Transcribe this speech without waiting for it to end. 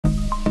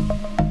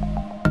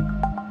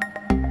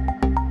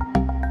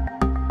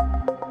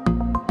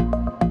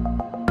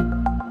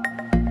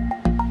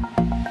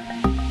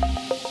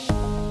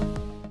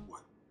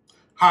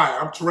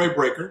I'm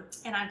TnTBreaker.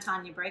 And I'm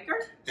Tanya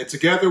Breaker. And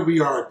together we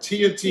are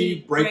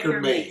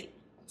TnTBreakerMade.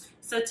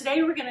 So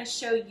today we're going to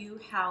show you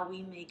how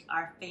we make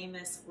our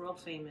famous, world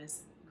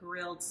famous,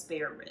 grilled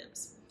spare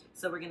ribs.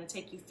 So we're going to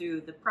take you through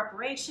the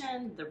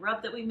preparation, the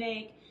rub that we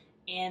make,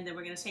 and then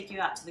we're going to take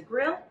you out to the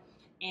grill,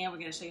 and we're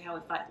going to show you how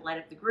we light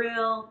up the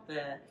grill,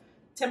 the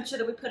temperature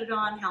that we put it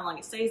on, how long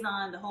it stays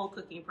on, the whole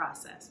cooking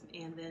process,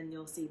 and then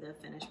you'll see the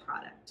finished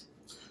product.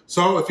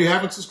 So if you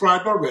haven't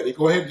subscribed already,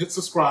 go ahead and hit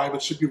subscribe.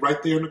 It should be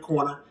right there in the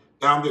corner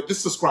down there.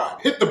 Just subscribe.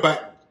 Hit the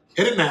button.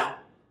 Hit it now.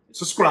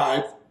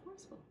 Subscribe.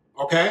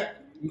 Okay?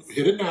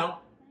 Hit it now.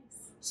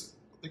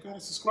 They got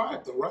to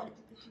subscribe though, right?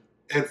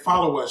 And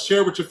follow us.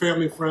 Share with your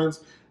family and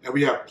friends. And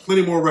we have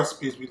plenty more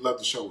recipes we'd love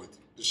to show with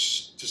you,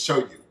 to show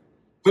you.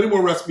 Plenty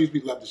more recipes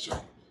we'd love to show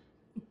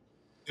you.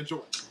 Enjoy.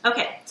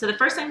 Okay, so the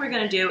first thing we're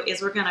going to do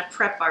is we're going to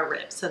prep our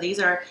ribs. So these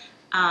are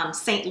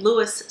St.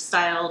 Louis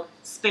style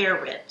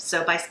spare ribs.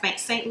 So by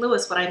St.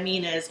 Louis, what I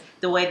mean is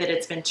the way that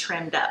it's been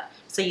trimmed up.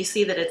 So you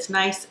see that it's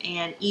nice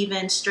and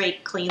even,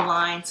 straight, clean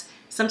lines.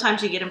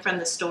 Sometimes you get them from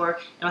the store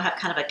and it'll have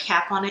kind of a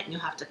cap on it and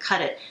you'll have to cut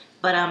it.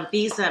 But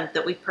these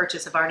that we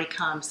purchased have already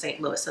come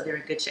St. Louis, so they're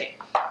in good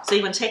shape. So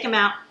you want to take them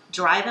out,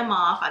 dry them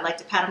off. I like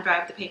to pat them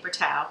dry with a paper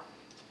towel.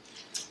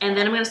 And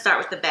then I'm going to start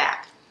with the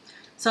back.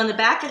 So on the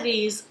back of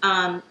these,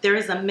 there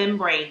is a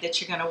membrane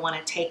that you're going to want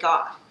to take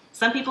off.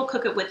 Some people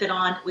cook it with it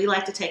on. We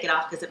like to take it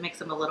off because it makes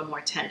them a little more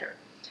tender.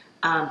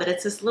 But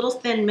it's this little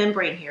thin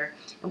membrane here.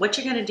 And what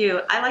you're going to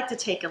do, I like to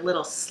take a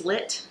little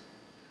slit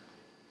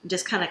and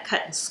just kind of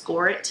cut and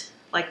score it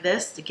like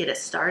this to get it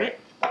started.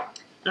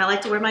 And I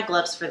like to wear my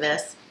gloves for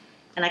this.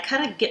 And I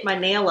kind of get my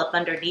nail up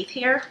underneath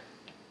here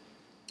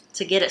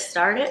to get it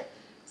started.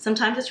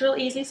 Sometimes it's real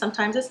easy,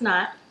 sometimes it's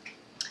not.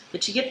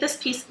 But you get this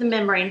piece of the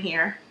membrane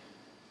here,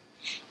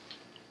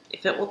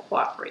 if it will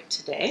cooperate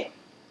today.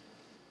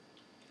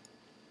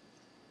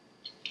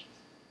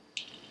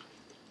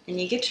 And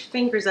you get your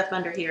fingers up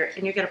under here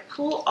and you're going to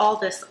pull all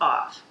this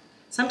off.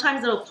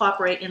 Sometimes it'll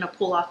cooperate and it'll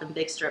pull off in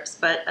big strips,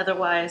 but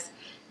otherwise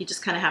you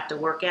just kind of have to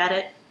work at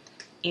it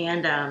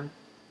and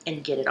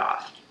get it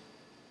off.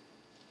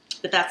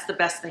 But that's the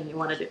best thing you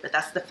want to do. But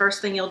that's the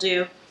first thing you'll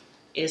do,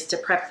 is to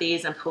prep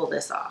these and pull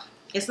this off.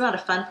 It's not a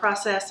fun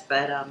process,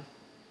 but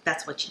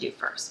that's what you do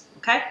first,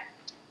 okay?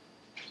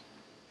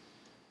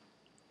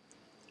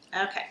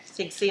 Okay,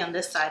 so you can see on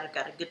this side I've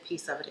got a good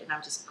piece of it and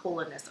I'm just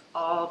pulling this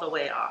all the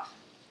way off.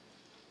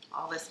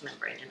 All this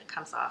membrane, and it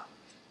comes off.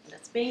 And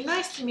it's being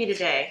nice to me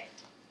today.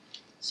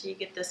 So you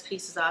get those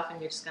pieces off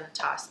and you're just going to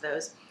toss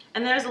those.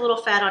 And there's a little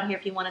fat on here.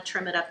 If you want to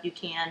trim it up, you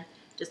can,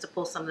 just to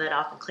pull some of that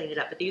off and clean it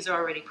up. But these are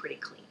already pretty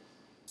clean.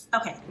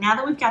 Okay, now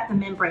that we've got the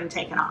membrane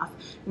taken off,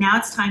 now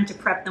it's time to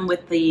prep them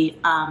with the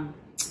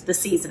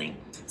seasoning.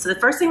 So the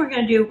first thing we're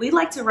going to do, we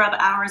like to rub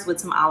ours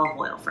with some olive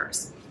oil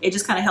first. It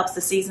just kind of helps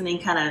the seasoning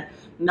kind of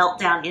melt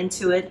down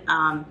into it.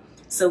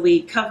 So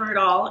we cover it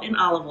all in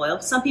olive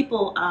oil. Some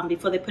people,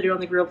 before they put it on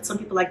the grill, some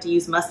people like to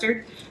use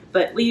mustard,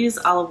 but we use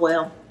olive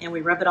oil and we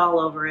rub it all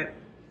over it,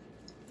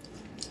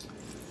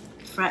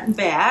 front and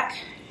back.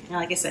 And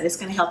like I said, it's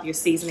going to help your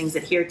seasonings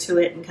adhere to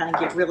it and kind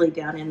of get really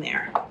down in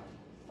there.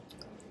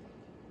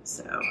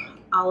 So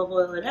olive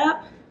oil it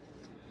up.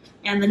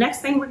 And the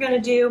next thing we're going to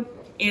do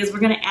is we're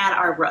going to add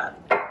our rub.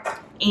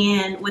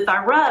 And with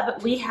our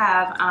rub, we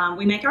have,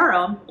 we make our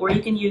own, or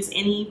you can use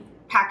any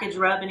package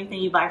rub, anything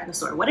you buy from the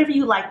store. Whatever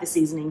you like the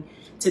seasoning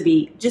to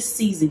be, just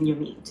season your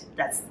meat.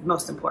 That's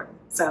most important.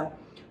 So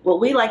what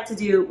we like to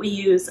do, we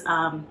use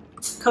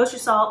kosher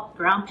salt,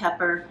 ground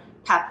pepper,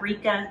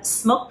 paprika,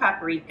 smoked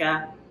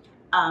paprika,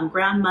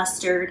 ground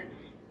mustard.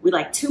 We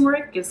like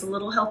turmeric, gives a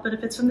little health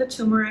benefits from the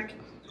turmeric.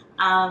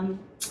 Ground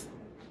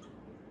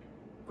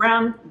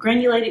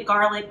granulated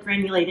garlic,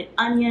 granulated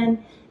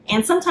onion,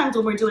 and sometimes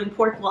when we're doing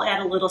pork, we'll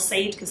add a little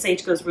sage because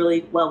sage goes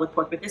really well with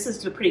pork, but this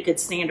is a pretty good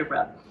standard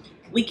rub.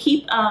 We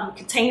keep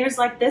containers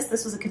like this.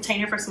 This was a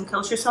container for some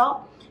kosher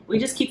salt. We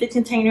just keep the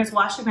containers,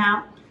 wash them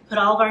out, put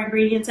all of our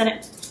ingredients in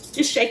it,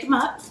 just shake them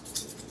up.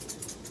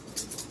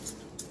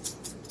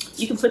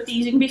 You can put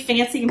these, you can be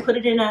fancy and put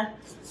it in a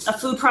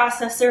food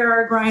processor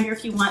or a grinder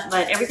if you want,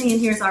 but everything in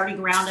here is already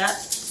ground up.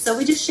 So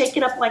we just shake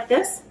it up like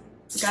this.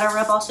 We've got our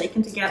rub all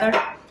shaken together.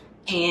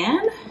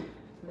 And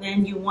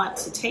then you want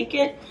to take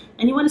it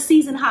and you want to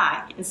season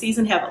high and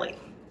season heavily.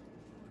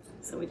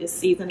 So we just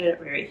season it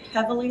very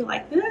heavily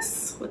like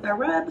this with our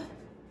rub.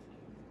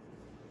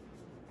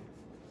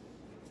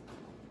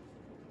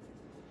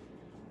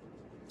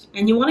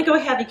 And you want to go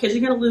heavy because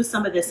you're going to lose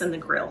some of this in the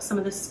grill. Some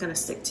of this is going to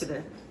stick to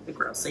the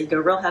grill. So you go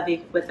real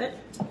heavy with it.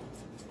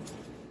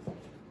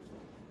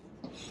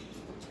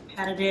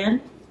 Pat it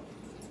in.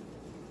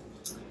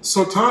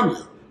 So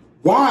Tanya,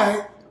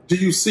 why do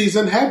you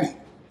season heavy?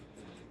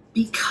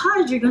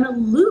 Because you're going to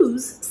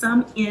lose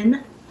some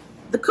in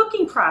the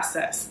cooking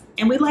process.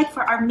 And we like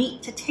for our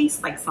meat to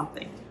taste like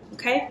something,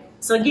 okay?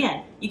 So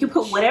again, you can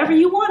put whatever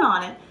you want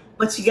on it,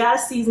 but you gotta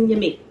season your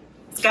meat.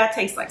 It's gotta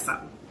taste like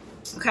something,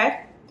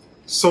 okay?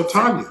 So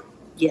Tanya,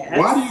 yes.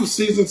 Why do you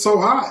season so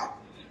high?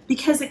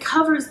 because it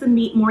covers the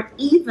meat more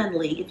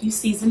evenly if you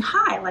season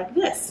high like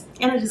this.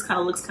 And it just kind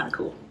of looks kind of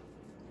cool.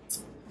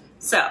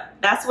 So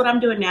that's what I'm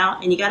doing now.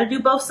 And you got to do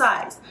both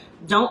sides.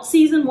 Don't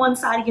season one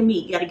side of your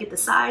meat. You got to get the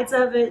sides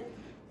of it,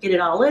 get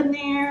it all in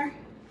there.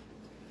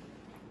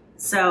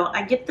 So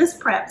I get this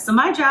prepped. So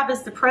my job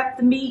is to prep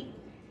the meat,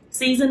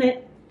 season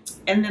it,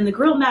 and then the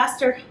grill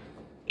master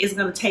is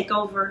going to take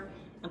over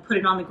and put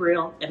it on the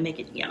grill and make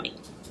it yummy.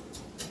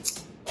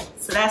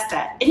 So that's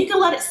that. And you can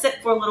let it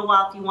sit for a little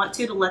while if you want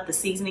to let the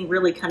seasoning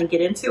really kind of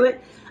get into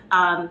it.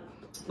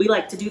 We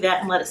like to do that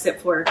and let it sit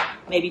for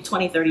maybe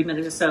 20, 30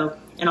 minutes or so,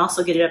 and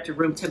also get it up to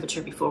room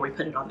temperature before we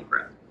put it on the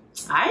grill.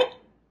 All right?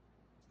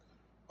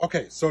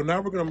 Okay, so now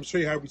we're going to show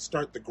you how we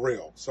start the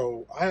grill.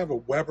 So I have a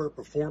Weber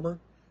Performer,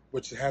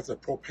 which has a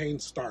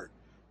propane start.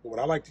 But what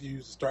I like to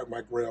use to start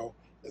my grill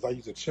is I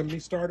use a chimney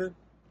starter,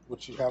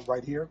 which you have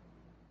right here,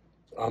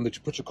 that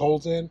you put your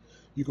coals in.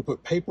 You can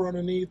put paper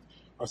underneath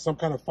or some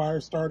kind of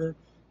fire starter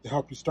to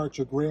help you start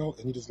your grill,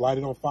 and you just light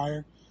it on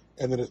fire,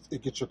 and then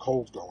it gets your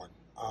coals going.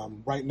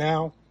 Right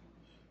now,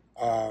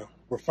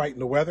 we're fighting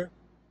the weather,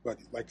 but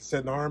like I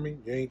said in the Army,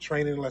 you ain't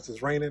training unless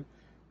it's raining.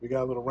 We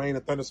got a little rain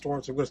and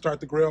thunderstorms, so we're going to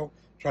start the grill,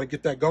 try to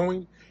get that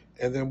going,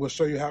 and then we'll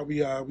show you how we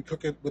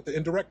cook it with the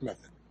indirect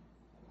method.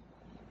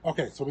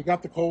 Okay, so we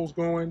got the coals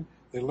going.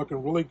 They're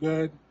looking really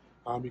good.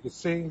 You can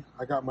see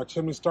I got my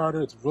chimney starter.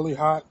 It's really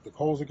hot. The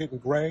coals are getting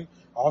gray.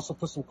 I also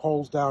put some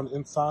coals down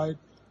inside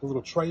the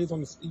little trays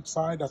on each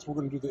side. That's where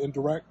we're going to do the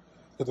indirect,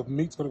 because the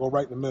meat's going to go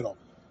right in the middle.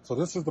 So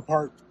this is the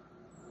part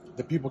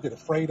that people get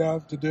afraid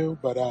of to do,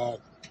 but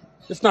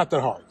it's not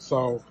that hard.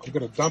 So I'm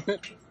going to dump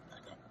it.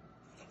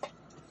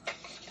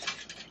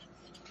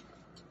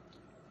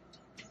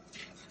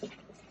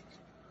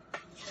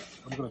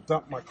 I'm going to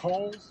dump my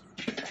coals.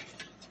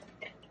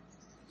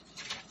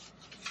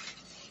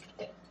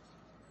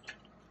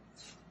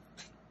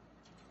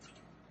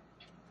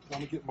 I'm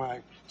going to get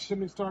my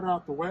chimney starter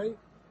out the way.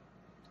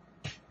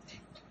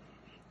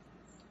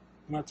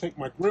 And I take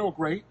my grill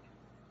grate,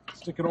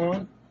 stick it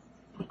on.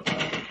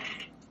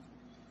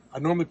 I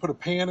normally put a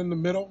pan in the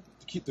middle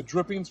to keep the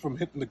drippings from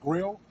hitting the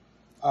grill,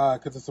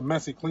 because it's a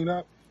messy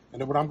cleanup.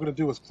 And then what I'm going to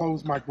do is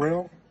close my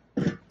grill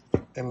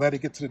and let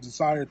it get to the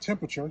desired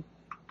temperature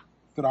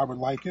that I would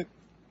like it.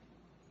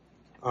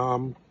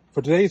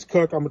 For today's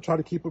cook, I'm going to try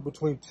to keep it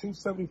between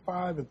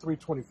 275 and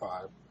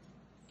 325,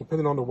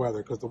 depending on the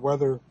weather, because the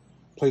weather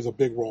plays a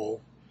big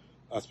role,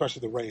 especially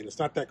the rain. It's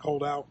not that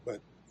cold out,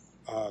 but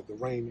the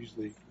rain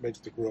usually makes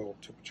the grill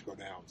temperature go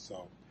down.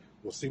 So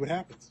we'll see what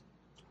happens.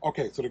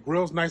 Okay, so the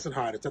grill's nice and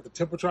hot. It's at the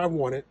temperature I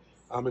want it.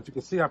 If you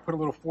can see, I put a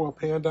little foil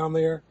pan down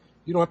there.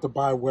 You don't have to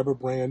buy a Weber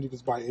brand. You can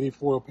just buy any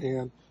foil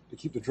pan to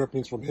keep the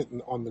drippings from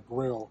hitting on the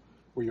grill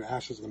where your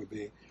ash is going to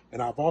be.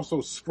 And I've also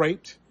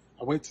scraped.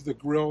 I wait till the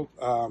grill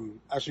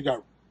actually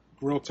got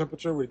grill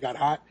temperature where it got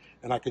hot,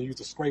 and I can use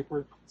a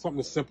scraper,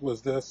 something as simple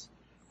as this,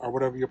 or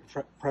whatever your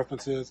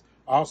preference is.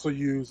 I also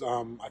use,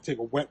 I take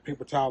a wet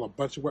paper towel, a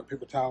bunch of wet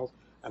paper towels,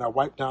 and I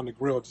wipe down the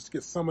grill just to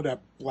get some of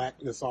that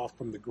blackness off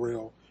from the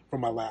grill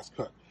from my last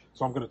cook.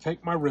 So I'm going to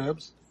take my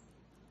ribs.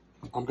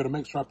 I'm going to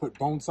make sure I put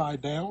bone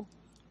side down.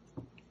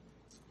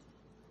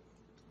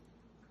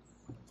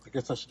 I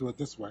guess I should do it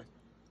this way.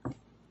 Are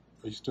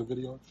you still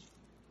videoing?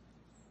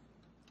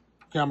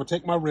 Okay, I'm going to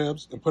take my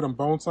ribs and put them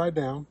bone side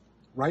down,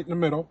 right in the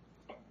middle.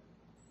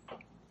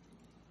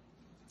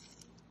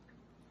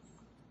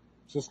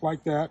 Just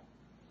like that.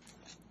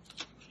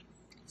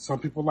 Some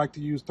people like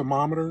to use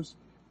thermometers.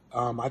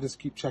 I just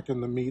keep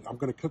checking the meat. I'm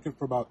going to cook it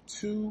for about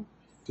 2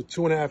 to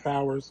 2.5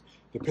 hours,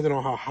 depending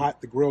on how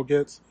hot the grill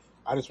gets.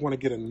 I just want to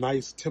get a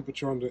nice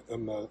temperature on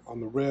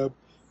the rib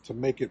to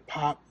make it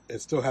pop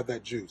and still have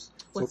that juice.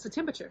 What's the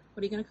temperature?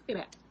 What are you going to cook it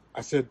at?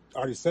 I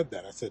already said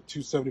that. I said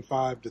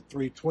 275 to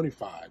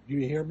 325. You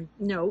didn't hear me?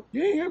 No.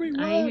 You didn't hear me?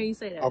 What? I didn't hear you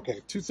say that. Okay,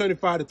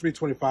 275 to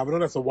 325. I know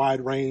that's a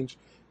wide range,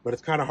 but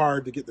it's kind of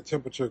hard to get the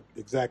temperature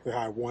exactly how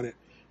I want it.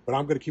 But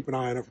I'm going to keep an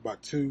eye on it for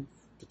about 2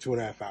 to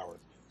 2.5 hours.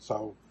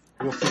 So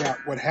we'll see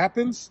what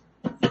happens.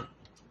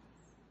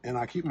 And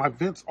I keep my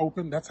vents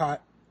open. That's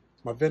hot.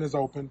 My vent is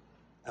open.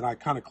 And I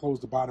kind of close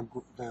the bottom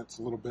vents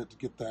a little bit to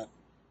get that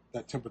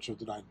temperature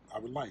that I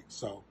would like.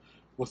 So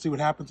we'll see what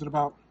happens in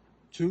about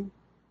 2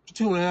 to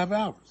 2.5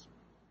 hours.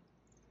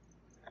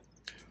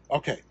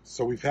 Okay,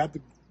 so we've had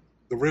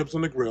the ribs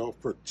on the grill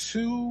for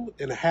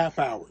 2.5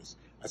 hours.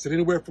 I said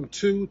anywhere from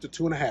 2 to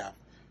 2.5.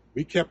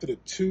 We kept it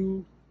at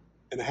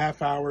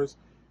 2.5 hours,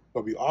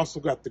 but we also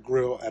got the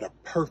grill at a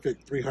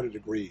perfect 300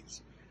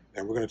 degrees.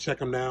 And we're going to check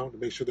them now to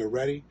make sure they're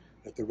ready.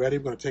 If they're ready,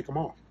 we're going to take them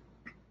off.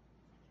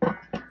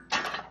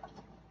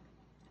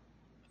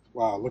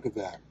 Wow, look at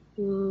that.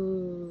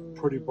 Ooh.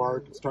 Pretty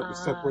bark. It's starting to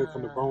separate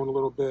from the bone a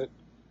little bit.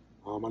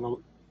 I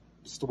know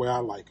it's the way I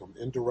like them,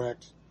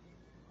 indirect.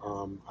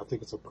 I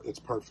think it's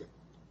perfect.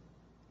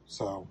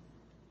 So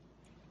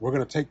we're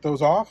going to take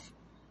those off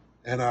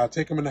and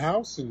take them in the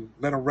house and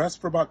let them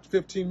rest for about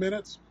 15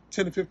 minutes,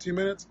 10 to 15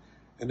 minutes,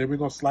 and then we're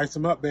going to slice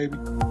them up, baby.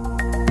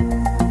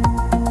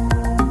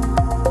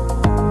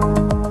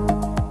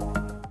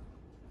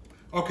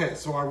 Okay,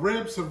 so our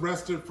ribs have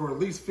rested for at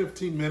least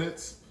 15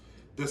 minutes.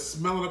 They're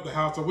smelling up the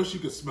house. I wish you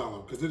could smell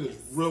them because it is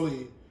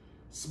really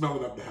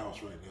smelling up the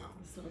house right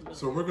now.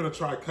 So we're gonna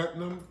try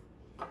cutting them.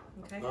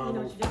 Okay, you know what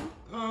you're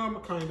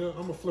doing? Kinda.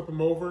 I'm gonna flip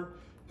them over.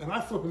 And I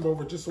flip them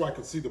over just so I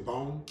can see the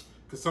bone.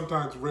 Because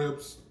sometimes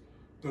ribs,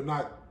 they're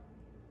not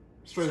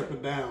straight up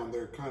and down.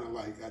 They're kind of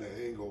like at an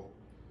angle.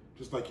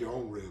 Just like your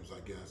own ribs, I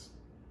guess.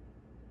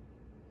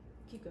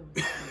 Keep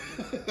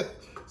going.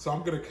 So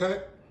I'm gonna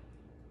cut.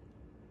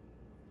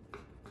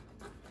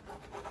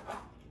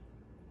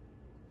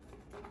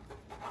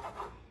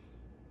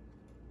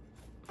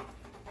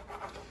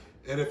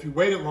 And if you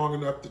wait it long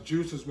enough, the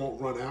juices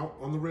won't run out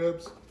on the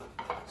ribs.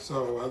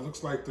 So it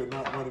looks like they're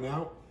not running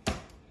out.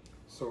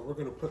 So we're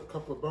gonna put a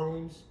couple of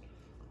bones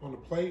on the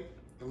plate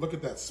and look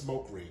at that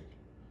smoke ring.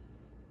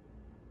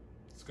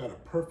 It's got a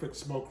perfect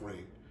smoke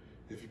ring.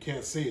 If you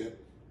can't see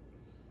it,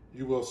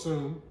 you will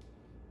soon.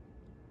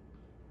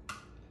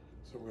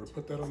 So we're gonna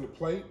put that on the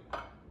plate.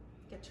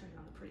 Get turned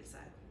on the pretty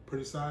side.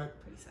 Pretty side?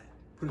 Pretty side.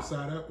 Pretty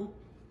side up. Ooh.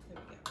 There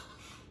we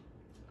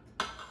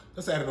go.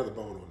 Let's add another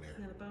bone on there.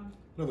 Another bone?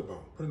 Another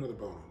bone. Put another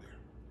bone on there.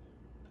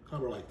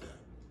 Cover like that.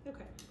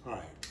 Okay. All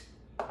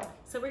right.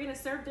 So we're gonna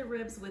serve the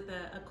ribs with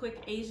a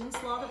quick Asian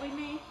slaw that we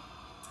made.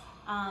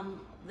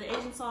 The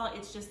Asian slaw,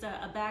 it's just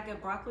a bag of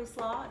broccoli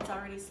slaw. It's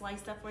already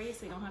sliced up for you,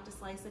 so you don't have to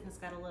slice it. And it's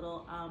got a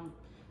little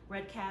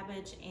red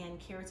cabbage and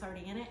carrots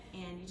already in it.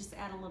 And you just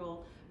add a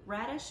little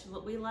radish,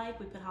 what we like.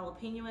 We put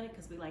jalapeno in it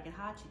because we like it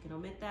hot. You can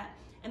omit that.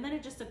 And then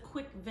it's just a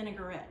quick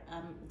vinaigrette.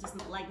 Just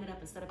lighten it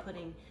up instead of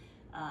putting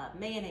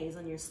mayonnaise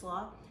on your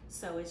slaw.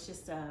 So it's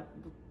just a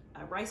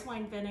rice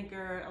wine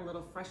vinegar, a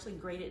little freshly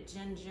grated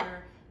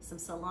ginger, some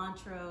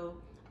cilantro,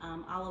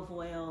 olive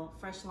oil,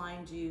 fresh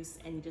lime juice,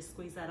 and you just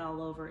squeeze that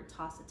all over and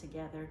toss it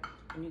together,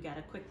 and you got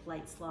a quick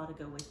light slaw to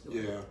go with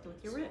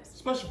your ribs.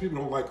 Especially people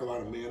don't like a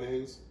lot of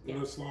mayonnaise in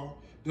their slaw.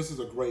 This is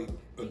a great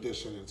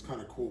addition. It's kind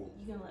of cool.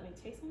 You gonna let me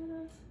taste one of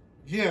those?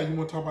 Yeah, you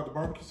want to talk about the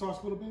barbecue sauce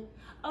a little bit?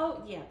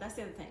 Oh yeah, that's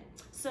the other thing.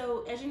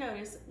 So as you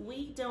notice,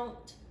 we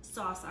don't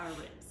sauce our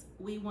ribs.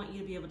 We want you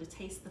to be able to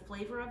taste the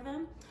flavor of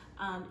them.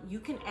 You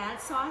can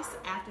add sauce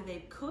after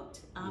they've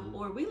cooked,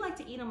 or we like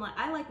to eat them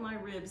I like my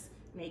ribs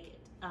naked.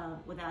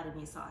 Without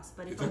any sauce.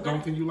 But is that the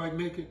only thing you like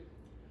naked?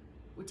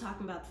 We're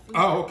talking about the food.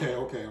 Oh, okay.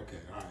 All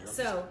right.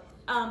 So,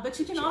 but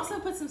you can also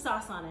put some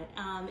sauce on it.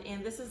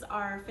 And this is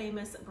our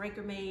famous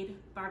BreakerMade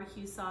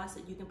barbecue sauce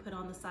that you can put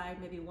on the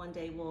side. Maybe one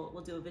day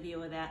we'll do a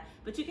video of that.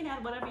 But you can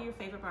add whatever your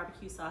favorite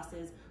barbecue sauce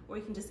is, or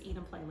you can just eat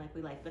them plain like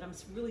we like. But I'm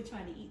really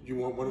trying to eat. You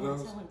want one of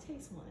those? I want to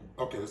taste one.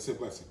 Okay, let's say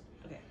blessing.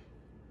 Okay.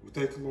 We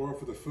thank the Lord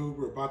for the food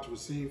we're about to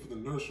receive, for the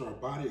nourishment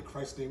of our body. In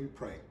Christ's name we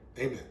pray.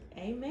 Amen.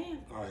 Amen.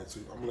 All right, so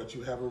I'm going to let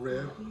you have a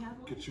rib.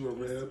 Get you a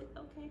rib.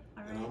 Okay,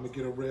 all right. And I'm going to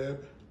get a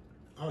rib.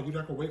 Oh, you're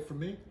not going to wait for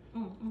me?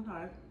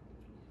 Okay.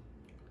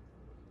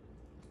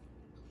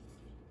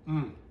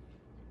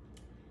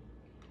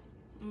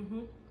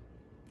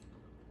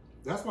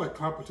 That's like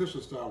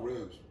competition style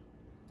ribs.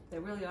 They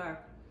really are.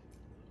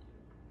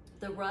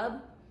 The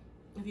rub,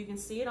 if you can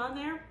see it on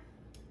there,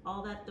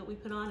 all that we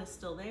put on is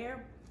still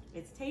there.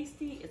 It's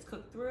tasty, it's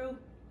cooked through.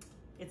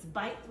 It's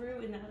bite through,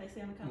 isn't that what they say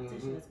on the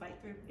competition? It's bite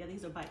through. Yeah,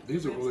 these are bite through.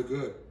 These are really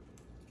good.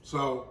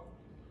 So,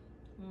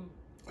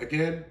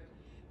 again,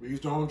 we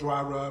used our own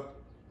dry rub,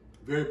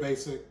 very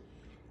basic.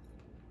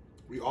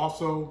 We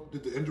also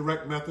did the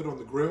indirect method on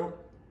the grill.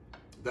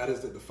 That is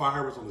that the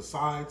fire was on the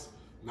sides,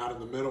 not in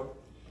the middle.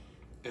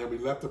 And we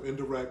left them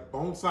indirect,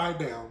 bone side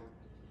down,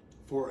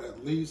 for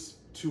at least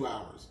 2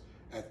 hours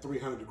at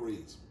 300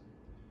 degrees.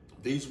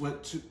 These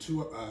went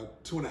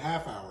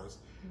 2.5 hours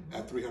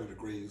at 300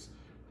 degrees.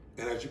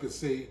 And as you can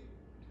see,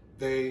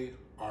 they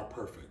are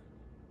perfect.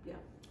 Yeah.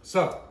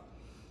 So,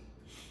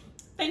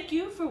 thank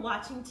you for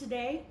watching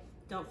today.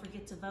 Don't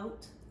forget to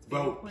vote.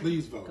 Vote,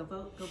 please vote. Go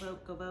vote, go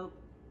vote, go vote.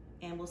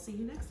 And we'll see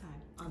you next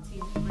time on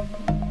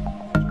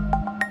TnTBreakerMade.